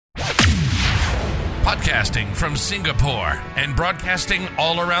Podcasting from Singapore and broadcasting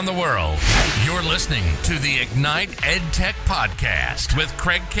all around the world. You're listening to the Ignite EdTech Podcast with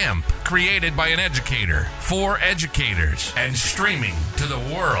Craig Kemp, created by an educator for educators and streaming to the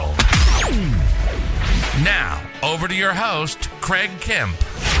world. Now, over to your host, Craig Kemp.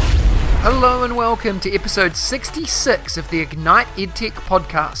 Hello and welcome to episode 66 of the Ignite EdTech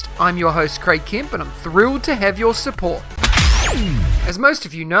Podcast. I'm your host, Craig Kemp, and I'm thrilled to have your support. As most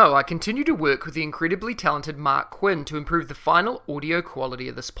of you know, I continue to work with the incredibly talented Mark Quinn to improve the final audio quality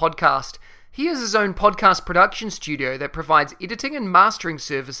of this podcast. He has his own podcast production studio that provides editing and mastering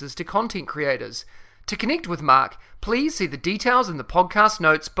services to content creators. To connect with Mark, please see the details in the podcast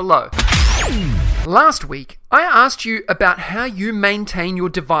notes below. Last week, I asked you about how you maintain your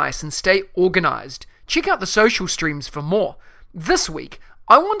device and stay organized. Check out the social streams for more. This week,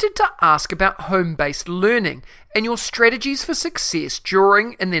 I wanted to ask about home-based learning and your strategies for success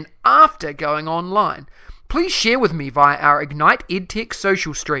during and then after going online. Please share with me via our Ignite EdTech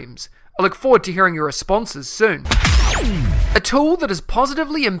social streams. I look forward to hearing your responses soon. A tool that has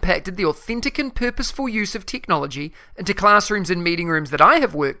positively impacted the authentic and purposeful use of technology into classrooms and meeting rooms that I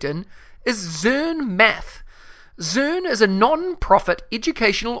have worked in is Zearn Math. Zearn is a non-profit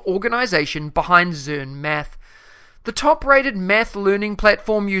educational organization behind Zearn Math, the top-rated math learning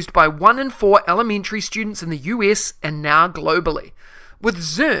platform used by 1 in 4 elementary students in the US and now globally. With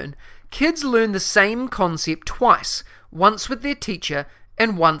Zearn, kids learn the same concept twice, once with their teacher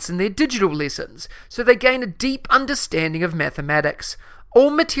and once in their digital lessons, so they gain a deep understanding of mathematics. All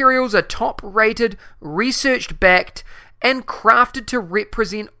materials are top-rated, research-backed, and crafted to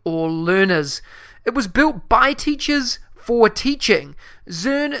represent all learners. It was built by teachers for teaching.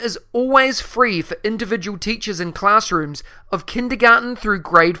 Zearn is always free for individual teachers in classrooms of kindergarten through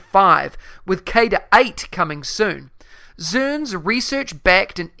grade 5, with K-8 coming soon. Zearn's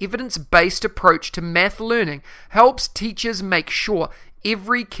research-backed and evidence-based approach to math learning helps teachers make sure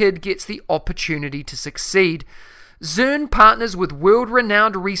every kid gets the opportunity to succeed. Zearn partners with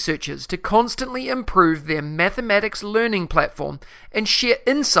world-renowned researchers to constantly improve their mathematics learning platform and share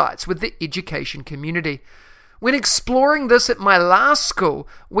insights with the education community. When exploring this at my last school,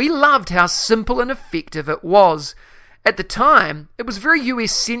 we loved how simple and effective it was. At the time, it was very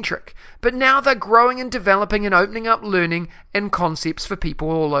US-centric, but now they're growing and developing and opening up learning and concepts for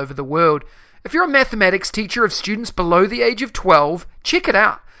people all over the world. If you're a mathematics teacher of students below the age of 12, check it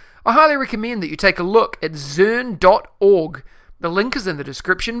out. I highly recommend that you take a look at zearn.org. The link is in the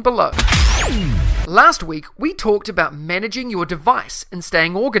description below. Last week, we talked about managing your device and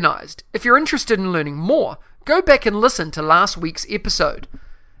staying organized. If you're interested in learning more, go back and listen to last week's episode.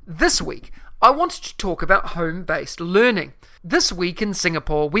 This week, I wanted to talk about home-based learning. This week in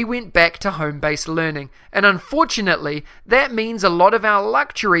Singapore, we went back to home-based learning, and unfortunately, that means a lot of our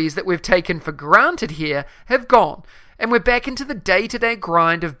luxuries that we've taken for granted here have gone, and we're back into the day-to-day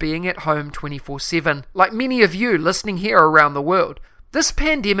grind of being at home 24/7, like many of you listening here around the world. This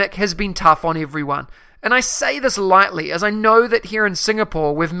pandemic has been tough on everyone, and I say this lightly as I know that here in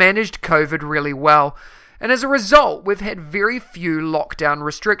Singapore we've managed COVID really well. And as a result, we've had very few lockdown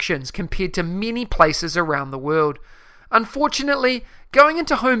restrictions compared to many places around the world. Unfortunately, going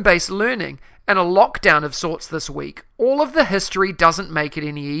into home-based learning and a lockdown of sorts this week, all of the history doesn't make it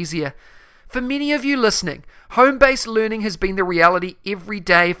any easier. For many of you listening, home-based learning has been the reality every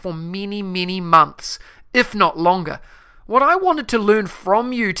day for many, many months, if not longer. What I wanted to learn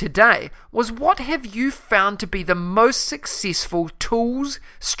from you today was what have you found to be the most successful tools,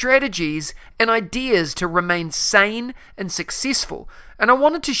 strategies, and ideas to remain sane and successful, and I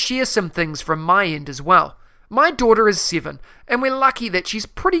wanted to share some things from my end as well. My daughter is 7, and we're lucky that she's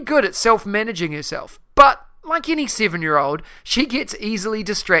pretty good at self-managing herself, but like any 7-year-old, she gets easily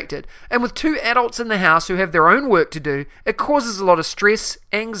distracted, and with 2 adults in the house who have their own work to do, it causes a lot of stress,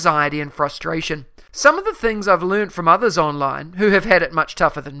 anxiety, and frustration. Some of the things I've learned from others online who have had it much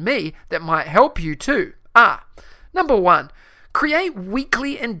tougher than me that might help you too are: number 1, create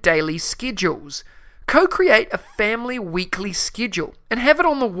weekly and daily schedules. Co-create a family weekly schedule and have it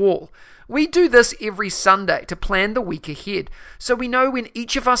on the wall. We do this every Sunday to plan the week ahead, so we know when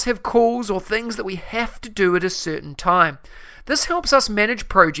each of us have calls or things that we have to do at a certain time. This helps us manage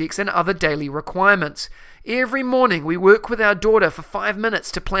projects and other daily requirements. Every morning we work with our daughter for 5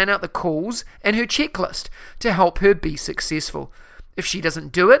 minutes to plan out the calls and her checklist to help her be successful. If she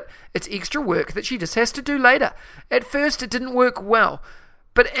doesn't do it, it's extra work that she just has to do later. At first it didn't work well,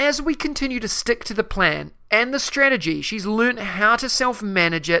 but as we continue to stick to the plan and the strategy, she's learned how to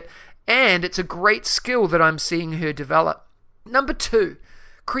self-manage it, and it's a great skill that I'm seeing her develop. Number 2,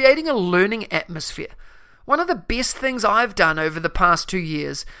 creating a learning atmosphere. One of the best things I've done over the past 2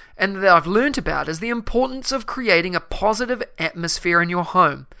 years and that I've learnt about is the importance of creating a positive atmosphere in your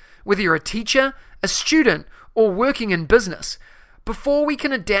home, whether you're a teacher, a student, or working in business. Before we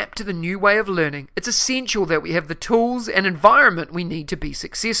can adapt to the new way of learning, it's essential that we have the tools and environment we need to be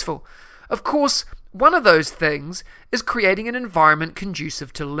successful. Of course, one of those things is creating an environment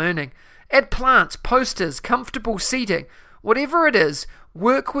conducive to learning. Add plants, posters, comfortable seating, whatever it is,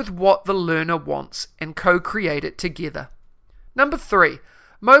 work with what the learner wants and co-create it together. Number 3,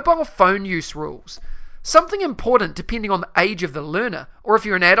 mobile phone use rules. Something important depending on the age of the learner, or if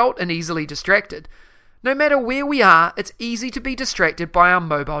you're an adult and easily distracted. No matter where we are, it's easy to be distracted by our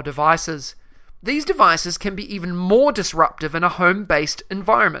mobile devices. These devices can be even more disruptive in a home-based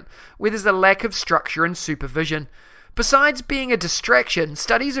environment, where there's a lack of structure and supervision. Besides being a distraction,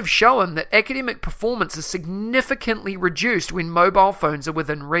 studies have shown that academic performance is significantly reduced when mobile phones are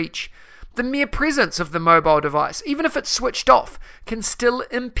within reach. The mere presence of the mobile device, even if it's switched off, can still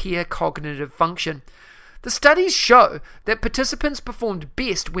impair cognitive function. The studies show that participants performed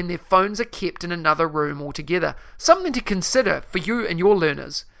best when their phones are kept in another room altogether, something to consider for you and your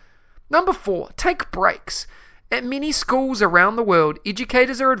learners. Number 4, take breaks. At many schools around the world,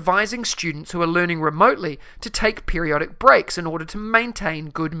 educators are advising students who are learning remotely to take periodic breaks in order to maintain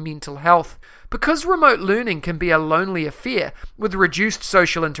good mental health. Because remote learning can be a lonely affair with reduced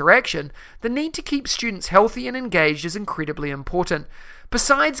social interaction, the need to keep students healthy and engaged is incredibly important.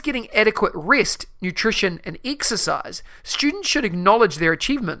 Besides getting adequate rest, nutrition, and exercise, students should acknowledge their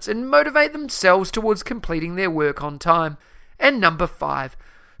achievements and motivate themselves towards completing their work on time. And number 5,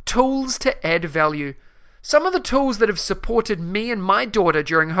 tools to add value. Some of the tools that have supported me and my daughter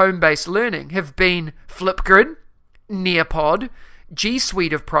during home-based learning have been Flipgrid, Nearpod, G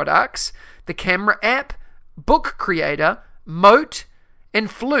Suite of products, the camera app, Book Creator, Mote, and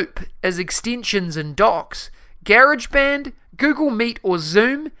Floop as extensions and docs, GarageBand, Google Meet or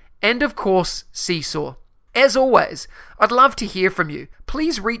Zoom, and of course, Seesaw. As always, I'd love to hear from you.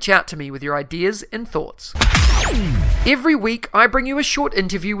 Please reach out to me with your ideas and thoughts. Every week, I bring you a short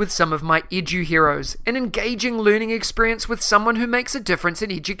interview with some of my edu heroes, an engaging learning experience with someone who makes a difference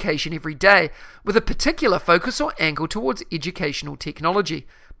in education every day, with a particular focus or angle towards educational technology.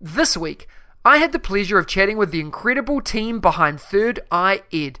 This week, I had the pleasure of chatting with the incredible team behind Third Eye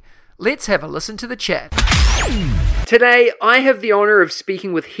Ed. Let's have a listen to the chat. Today, I have the honour of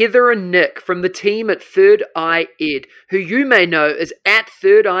speaking with Heather and Nick from the team at Third Eye Ed, who you may know as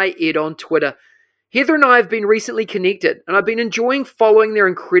 @ThirdEyeEd on Twitter. Heather and I have been recently connected, and I've been enjoying following their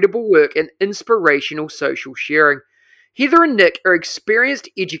incredible work and inspirational social sharing. Heather and Nick are experienced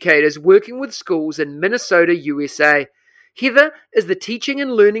educators working with schools in Minnesota, USA. Heather is the Teaching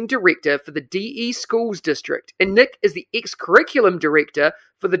and Learning Director for the DE Schools District, and Nick is the Ex-Curriculum Director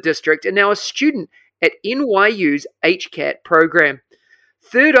for the district and now a student at NYU's HCAT program.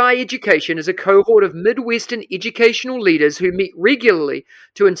 Third Eye Education is a cohort of Midwestern educational leaders who meet regularly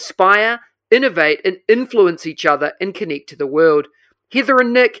to inspire, innovate, and influence each other and connect to the world. Heather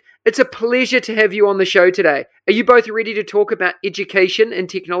and Nick, it's a pleasure to have you on the show today. Are you both ready to talk about education and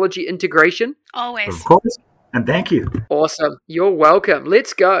technology integration? Always. Of course. And thank you. Awesome. You're welcome.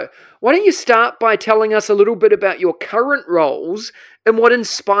 Let's go. Why don't you start by telling us a little bit about your current roles and what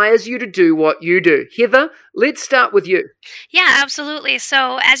inspires you to do what you do? Heather, let's start with you. Yeah, absolutely.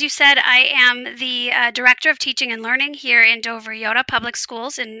 So as you said, I am the Director of Teaching and Learning here in Dover-Eyota Public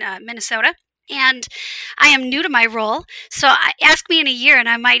Schools in Minnesota. And I am new to my role, so ask me in a year and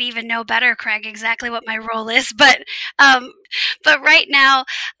I might even know better, Craig, exactly what my role is. But right now,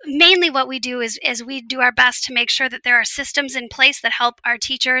 mainly what we do is we do our best to make sure that there are systems in place that help our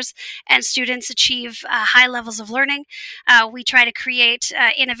teachers and students achieve high levels of learning. We try to create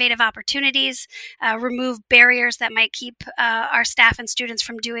innovative opportunities, remove barriers that might keep our staff and students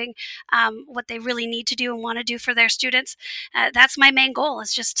from doing what they really need to do and want to do for their students. That's my main goal,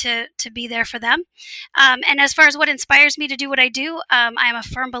 is just to be there for them. And as far as what inspires me to do what I do, I am a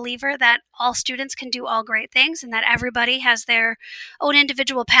firm believer that all students can do all great things and that everybody has their own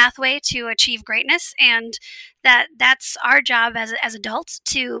individual pathway to achieve greatness, and that's our job as adults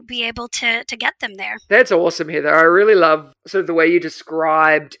to be able to get them there. That's awesome, Heather. I really love sort of the way you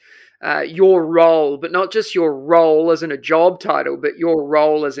described your role, but not just your role as in a job title, but your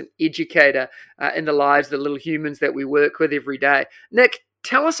role as an educator in the lives of the little humans that we work with every day. Nick,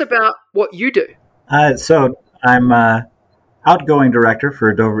 tell us about what you do. So I'm outgoing director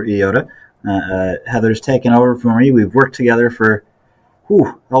for Dover-Eyota. Heather's taken over for me. We've worked together for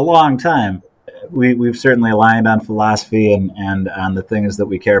a long time. We've certainly aligned on philosophy and on the things that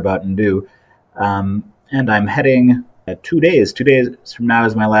we care about and do. And I'm heading 2 days. 2 days from now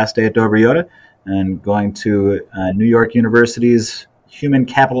is my last day at Dover-Eyota. and going to New York University's Human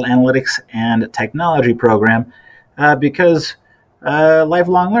Capital Analytics and Technology program because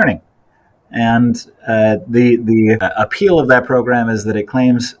lifelong learning. And the appeal of that program is that it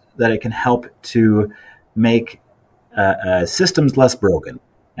claims that it can help to make systems less broken.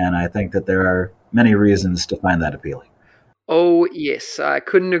 And I think that there are many reasons to find that appealing. Oh, yes, I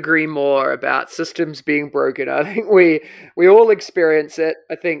couldn't agree more about systems being broken. I think we all experience it.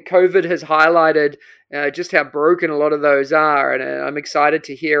 I think COVID has highlighted just how broken a lot of those are, and I'm excited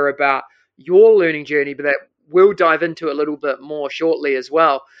to hear about your learning journey, but that we'll dive into a little bit more shortly as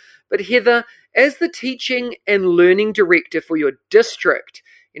well. But Heather, as the teaching and learning director for your district,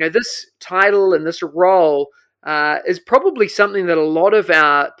 this title and this role is probably something that a lot of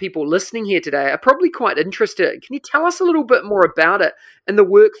our people listening here today are probably quite interested in. Can you tell us a little bit more about it and the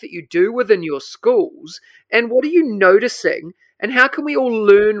work that you do within your schools? And what are you noticing? And how can we all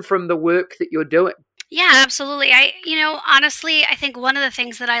learn from the work that you're doing? Yeah, absolutely. Honestly, I think one of the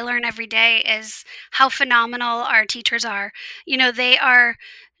things that I learn every day is how phenomenal our teachers are. They are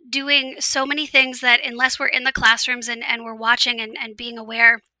doing so many things that unless we're in the classrooms and we're watching and being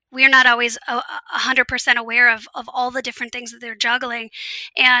aware, we are not always 100% aware of all the different things that they're juggling.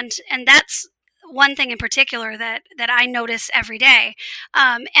 And that's one thing in particular that I notice every day.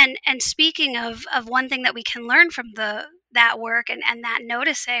 And speaking of one thing that we can learn from that work and that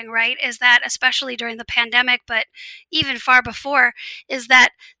noticing, right, is that especially during the pandemic, but even far before, is that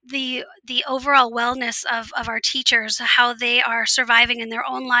the overall wellness of our teachers, how they are surviving in their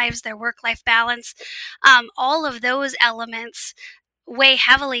own lives, their work-life balance, all of those elements weigh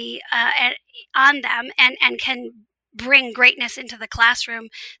heavily on them and can bring greatness into the classroom.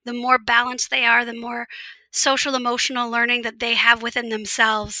 The more balanced they are, the more social emotional learning that they have within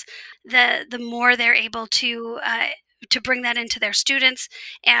themselves, the more they're able to bring that into their students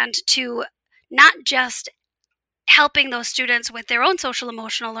and to not just helping those students with their own social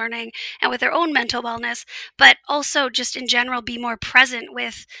emotional learning and with their own mental wellness, but also just in general be more present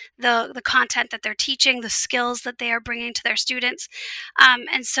with the content that they're teaching, the skills that they are bringing to their students.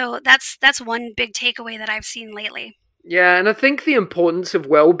 And so that's one big takeaway that I've seen lately. Yeah, and I think the importance of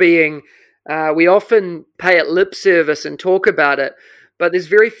well-being, we often pay it lip service and talk about it, but there's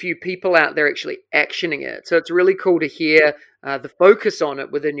very few people out there actually actioning it. So it's really cool to hear the focus on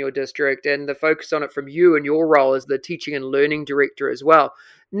it within your district and the focus on it from you and your role as the teaching and learning director as well.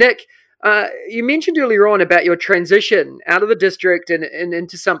 Nick, you mentioned earlier on about your transition out of the district and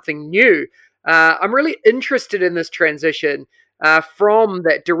into something new. I'm really interested in this transition from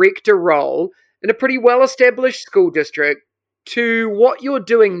that director role in a pretty well-established school district to what you're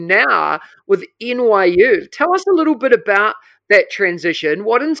doing now with NYU. Tell us a little bit about that transition.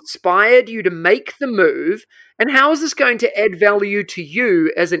 What inspired you to make the move, and how is this going to add value to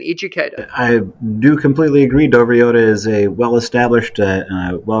you as an educator? I do completely agree. Dover Yoda is a well-established,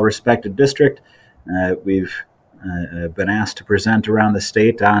 well-respected district. We've been asked to present around the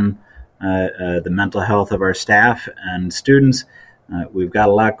state on the mental health of our staff and students. We've got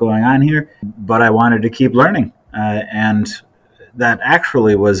a lot going on here, but I wanted to keep learning. And that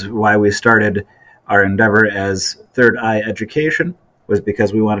actually was why we started our endeavor as Third Eye Education, was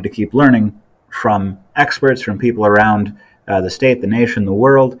because we wanted to keep learning from experts, from people around the state, the nation, the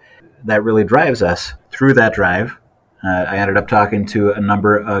world. That really drives us. Through that drive, I ended up talking to a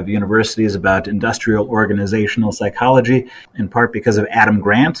number of universities about industrial organizational psychology, in part because of Adam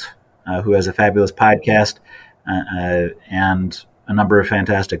Grant, who has a fabulous podcast and a number of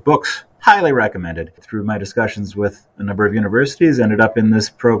fantastic books. Highly recommended. Through my discussions with a number of universities, ended up in this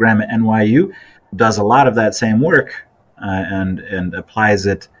program at NYU, does a lot of that same work and applies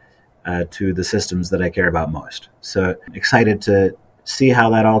it to the systems that I care about most. So excited to see how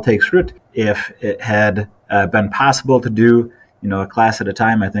that all takes root. If it had been possible to do, a class at a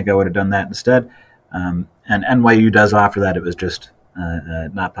time, I think I would have done that instead. And NYU does offer that. It was just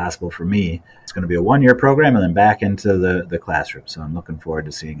not possible for me. It's going to be a one-year program and then back into the classroom. So I'm looking forward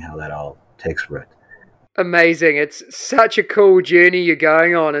to seeing how that all takes root. Amazing. It's such a cool journey you're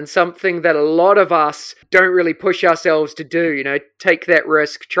going on, and something that a lot of us don't really push ourselves to do. Take that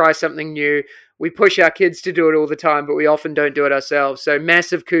risk, try something new. We push our kids to do it all the time, but we often don't do it ourselves. So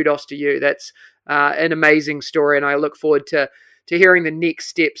massive kudos to you. That's an amazing story, and I look forward to hearing the next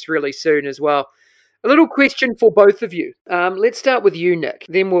steps really soon as well. A little question for both of you. Let's start with you, Nick.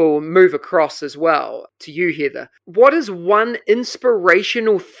 Then we'll move across as well to you, Heather. What is one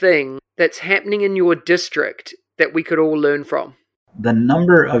inspirational thing that's happening in your district that we could all learn from? The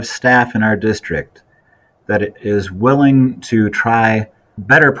number of staff in our district that is willing to try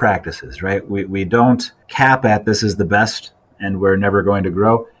better practices, right? We don't cap at this is the best and we're never going to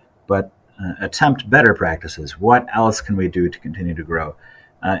grow, but attempt better practices. What else can we do to continue to grow?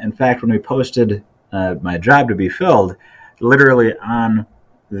 In fact, when we posted my job to be filled, literally on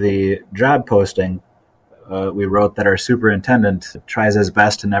the job posting, we wrote that our superintendent tries his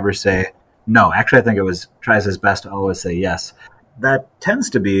best to never say no. Actually, I think it was tries his best to always say yes. That tends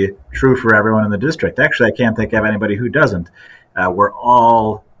to be true for everyone in the district. Actually, I can't think of anybody who doesn't. We're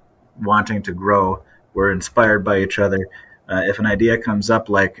all wanting to grow. We're inspired by each other. If an idea comes up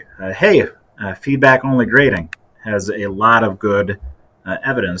like, hey, feedback-only grading has a lot of good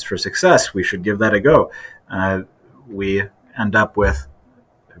evidence for success, we should give that a go. We end up with,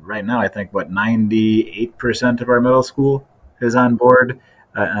 right now, I think, 98% of our middle school is on board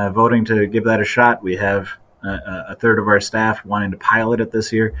voting to give that a shot. We have a third of our staff wanting to pilot it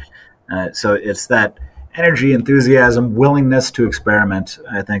this year. So it's that energy, enthusiasm, willingness to experiment,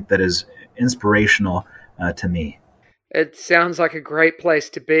 I think, that is inspirational to me. It sounds like a great place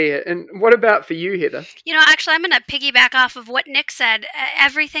to be. And what about for you, Heather? Actually, I'm going to piggyback off of what Nick said,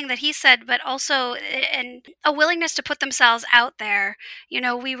 everything that he said, but also a willingness to put themselves out there.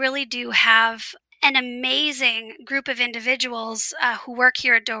 We really do have an amazing group of individuals who work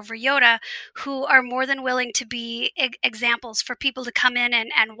here at Dover Yoda who are more than willing to be examples for people to come in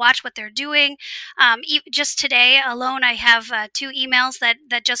and watch what they're doing. Just today alone, I have 2 emails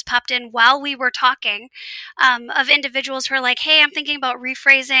that just popped in while we were talking of individuals who are like, hey, I'm thinking about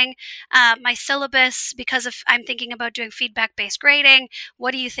rephrasing my syllabus because I'm thinking about doing feedback-based grading.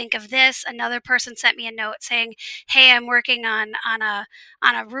 What do you think of this? Another person sent me a note saying, hey, I'm working on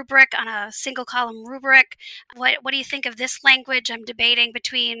a rubric, on a single column rubric. What do you think of this language? I'm debating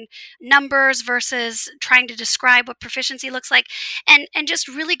between numbers versus trying to describe what proficiency looks like, and just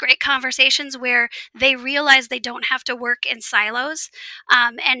really great conversations where they realize they don't have to work in silos,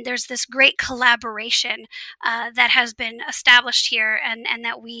 and there's this great collaboration that has been established here and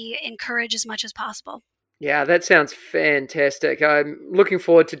that we encourage as much as possible. Yeah, that sounds fantastic. I'm looking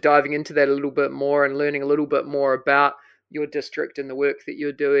forward to diving into that a little bit more and learning a little bit more about your district and the work that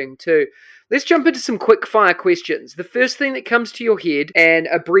you're doing too. Let's jump into some quick fire questions. The first thing that comes to your head and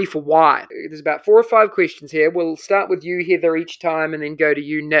a brief why. There's about 4 or 5 questions here. We'll start with you, Heather, each time and then go to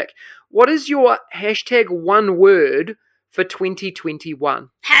you, Nick. What is your #1 word for 2021?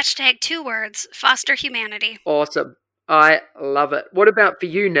 #2 words, foster humanity. Awesome. I love it. What about for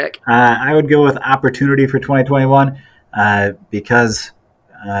you, Nick? I would go with opportunity for 2021 because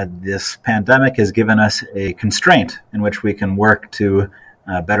this pandemic has given us a constraint in which we can work to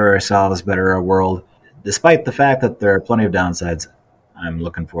better ourselves, better our world. Despite the fact that there are plenty of downsides, I'm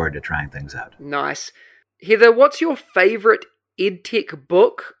looking forward to trying things out. Nice. Heather, what's your favorite EdTech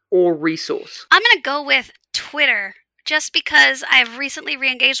book or resource? I'm going to go with Twitter, just because I've recently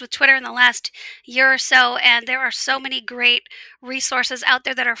re-engaged with Twitter in the last year or so, and there are so many great resources out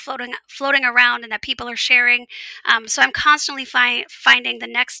there that are floating around and that people are sharing. So I'm constantly finding the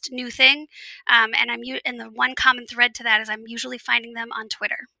next new thing, and the one common thread to that is I'm usually finding them on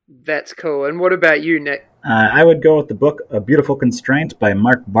Twitter. That's cool. And what about you, Nick? I would go with the book A Beautiful Constraint by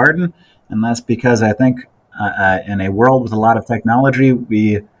Mark Barden, and that's because I think in a world with a lot of technology,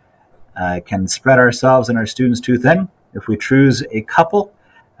 we can spread ourselves and our students too thin. If we choose a couple,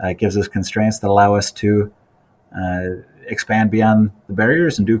 it gives us constraints that allow us to expand beyond the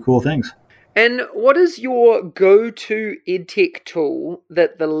barriers and do cool things. And what is your go-to EdTech tool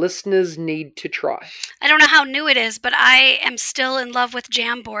that the listeners need to try? I don't know how new it is, but I am still in love with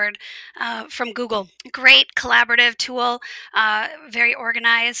Jamboard from Google. Great collaborative tool, very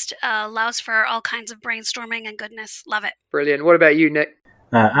organized, allows for all kinds of brainstorming and goodness. Love it. Brilliant. What about you, Nick?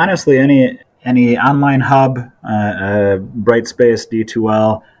 Honestly, any online hub, Brightspace,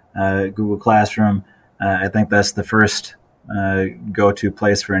 D2L, Google Classroom, I think that's the first go-to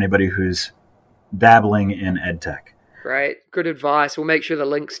place for anybody who's dabbling in EdTech. Great. Good advice. We'll make sure the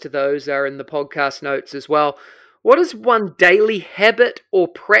links to those are in the podcast notes as well. What is one daily habit or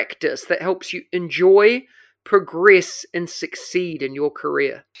practice that helps you enjoy, progress, and succeed in your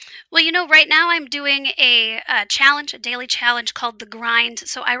career? Well, right now I'm doing a daily challenge called The Grind.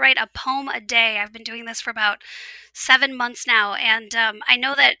 So I write a poem a day. I've been doing this for about 7 months now, and I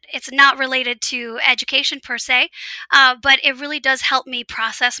know that it's not related to education per se, but it really does help me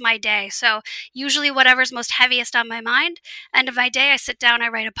process my day. So usually whatever's most heaviest on my mind, end of my day, I sit down, I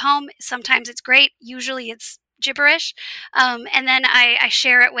write a poem. Sometimes it's great. Usually it's gibberish. And then I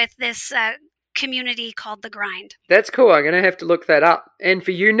share it with this community called The Grind. That's cool. I'm going to have to look that up. And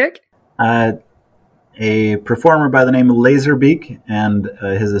for you, Nick? A performer by the name of Laserbeak and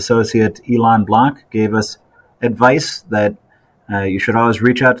his associate Elon Blanc gave us advice that you should always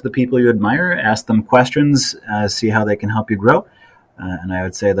reach out to the people you admire, ask them questions, see how they can help you grow. And I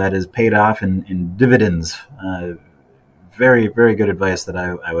would say that is paid off in dividends. Very, very good advice that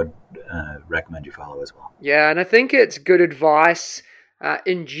I would recommend you follow as well. Yeah, and I think it's good advice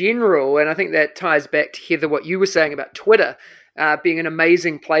in general, and I think that ties back to, Heather, what you were saying about Twitter being an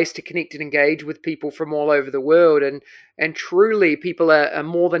amazing place to connect and engage with people from all over the world. And truly, people are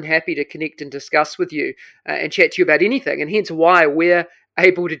more than happy to connect and discuss with you and chat to you about anything, and hence why we're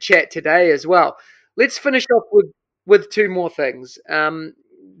able to chat today as well. Let's finish off with two more things.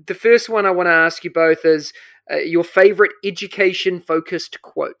 The first one I want to ask you both is your favorite education-focused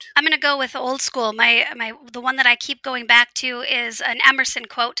quote. I'm going to go with old school. The one that I keep going back to is an Emerson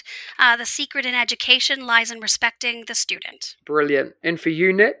quote. The secret in education lies in respecting the student. Brilliant. And for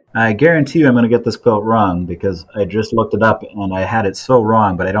you, Nick? I guarantee you I'm going to get this quote wrong because I just looked it up and I had it so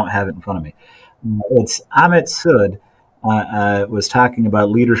wrong, but I don't have it in front of me. It's Amit Sud was talking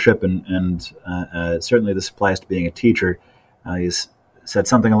about leadership and certainly this applies to being a teacher. He's said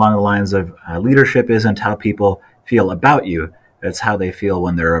something along the lines of leadership isn't how people feel about you, it's how they feel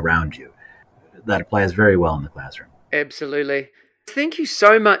when they're around you. That applies very well in the classroom. Absolutely. Thank you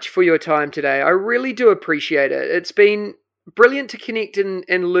so much for your time today. I really do appreciate it. It's been brilliant to connect and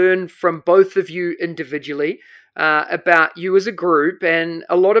learn from both of you individually about you as a group and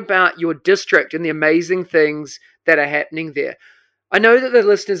a lot about your district and the amazing things that are happening there. I know that the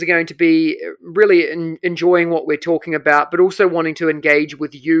listeners are going to be really enjoying what we're talking about, but also wanting to engage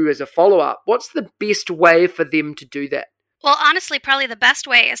with you as a follow-up. What's the best way for them to do that? Well, honestly, probably the best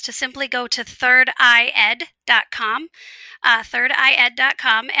way is to simply go to thirdeyed.com,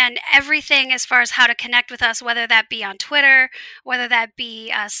 thirdeyed.com, and everything as far as how to connect with us, whether that be on Twitter, whether that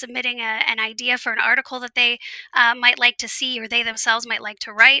be submitting an idea for an article that they might like to see or they themselves might like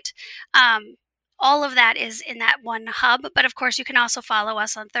to write. All of that is in that one hub. But of course, you can also follow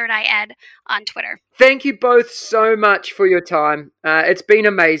us on Third Eye Ed on Twitter. Thank you both so much for your time. It's been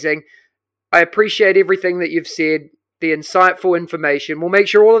amazing. I appreciate everything that you've said, the insightful information. We'll make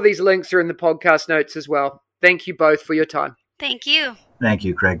sure all of these links are in the podcast notes as well. Thank you both for your time. Thank you. Thank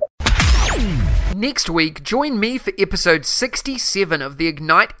you, Craig. Next week, join me for episode 67 of the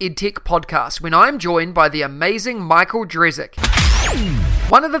Ignite EdTech podcast when I'm joined by the amazing Michael Drezick.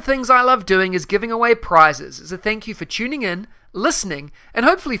 One of the things I love doing is giving away prizes as a thank you for tuning in, listening, and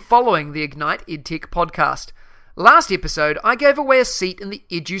hopefully following the Ignite EdTech podcast. Last episode, I gave away a seat in the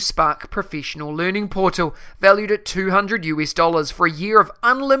EduSpark professional learning portal, valued at $200 for a year of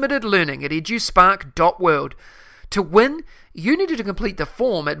unlimited learning at eduspark.world. To win, you needed to complete the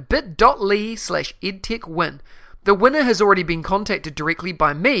form at bit.ly/edtechwin. The winner has already been contacted directly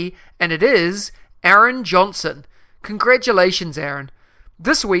by me, and it is Aaron Johnson. Congratulations, Aaron.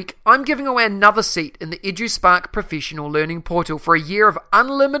 This week, I'm giving away another seat in the EduSpark professional learning portal for a year of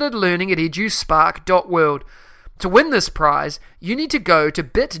unlimited learning at eduspark.world. To win this prize, you need to go to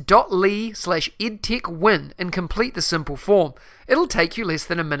bit.ly/edtechwin and complete the simple form. It'll take you less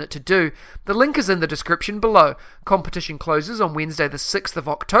than a minute to do. The link is in the description below. Competition closes on Wednesday the 6th of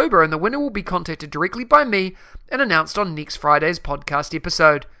October and the winner will be contacted directly by me and announced on next Friday's podcast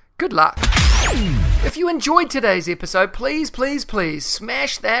episode. Good luck. If you enjoyed today's episode, please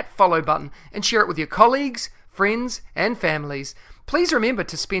smash that follow button and share it with your colleagues, friends, and families. Please remember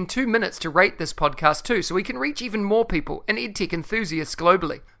to spend 2 minutes to rate this podcast too, so we can reach even more people and EdTech enthusiasts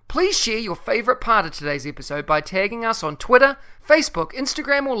globally. Please share your favorite part of today's episode by tagging us on Twitter, Facebook,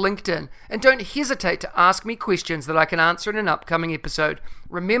 Instagram, or LinkedIn, and don't hesitate to ask me questions that I can answer in an upcoming episode.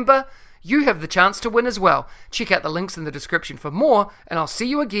 Remember, you have the chance to win as well. Check out the links in the description for more, and I'll see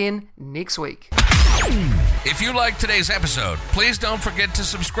you again next week. If you liked today's episode, please don't forget to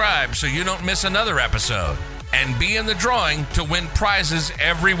subscribe so you don't miss another episode. And be in the drawing to win prizes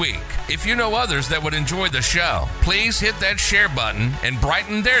every week. If you know others that would enjoy the show, please hit that share button and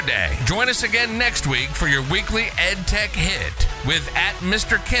brighten their day. Join us again next week for your weekly EdTech hit with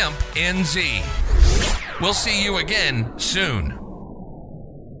 @MrKempNZ. We'll see you again soon.